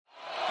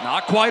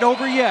Not quite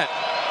over yet.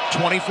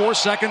 24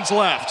 seconds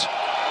left.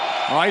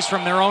 Rice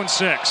from their own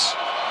 6.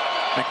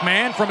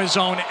 McMahon from his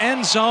own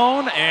end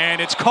zone,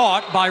 and it's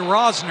caught by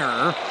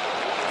Rosner.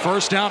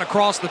 First down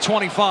across the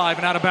 25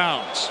 and out of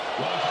bounds.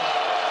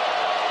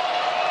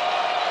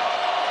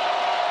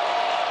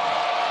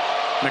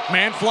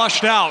 McMahon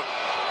flushed out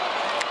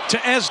to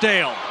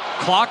Esdale.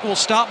 Clock will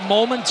stop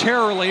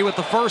momentarily with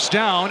the first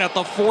down at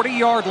the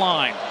 40-yard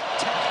line.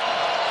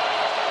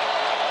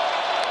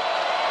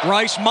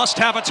 Rice must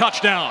have a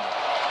touchdown.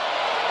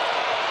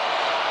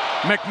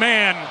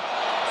 McMahon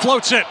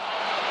floats it.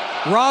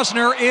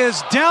 Rosner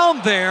is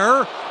down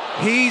there.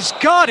 He's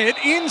got it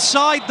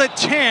inside the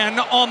 10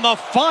 on the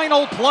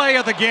final play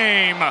of the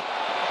game.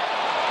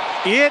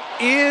 It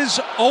is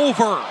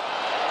over.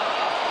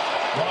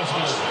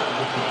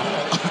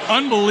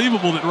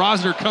 Unbelievable that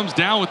Rosner comes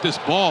down with this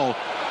ball.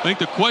 I think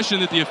the question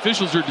that the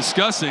officials are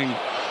discussing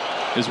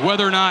is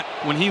whether or not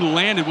when he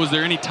landed, was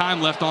there any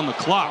time left on the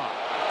clock?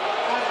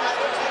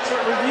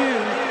 Review,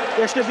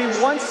 there should be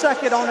 1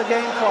 second on the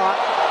game clock,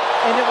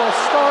 and it will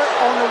start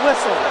on the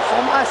whistle,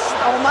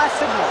 on my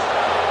signal.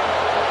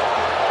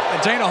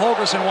 And Dana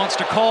Holgorsen wants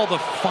to call the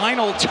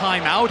final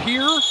timeout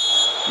here.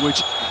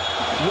 Which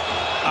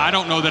I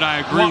don't know that I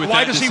agree with that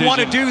Why does decision. he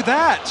want to do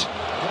that?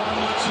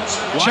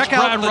 Watch Check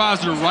Brad out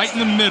Rosner right in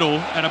the middle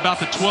at about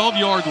the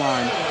 12-yard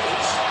line.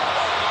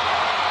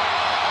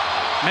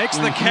 Makes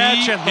the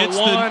catch at the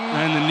 1.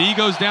 And the knee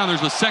goes down.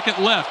 There's a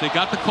second left. They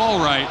got the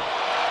call right.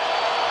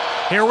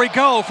 Here we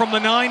go from the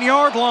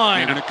 9-yard line.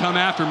 They're going to come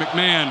after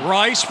McMahon.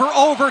 Rice for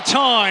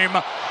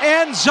overtime.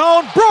 End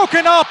zone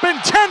broken up,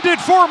 intended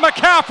for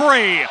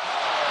McCaffrey.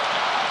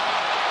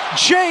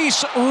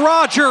 Jace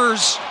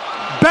Rogers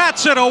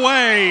bats it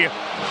away.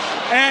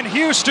 And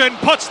Houston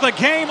puts the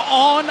game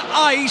on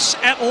ice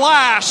at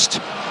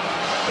last.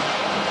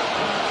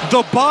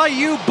 The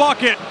Bayou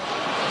Bucket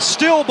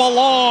still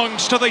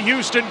belongs to the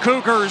Houston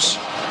Cougars.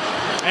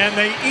 And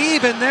they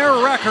even their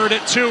record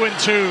at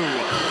 2-2.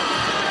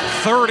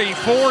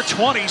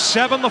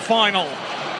 34-27 the final.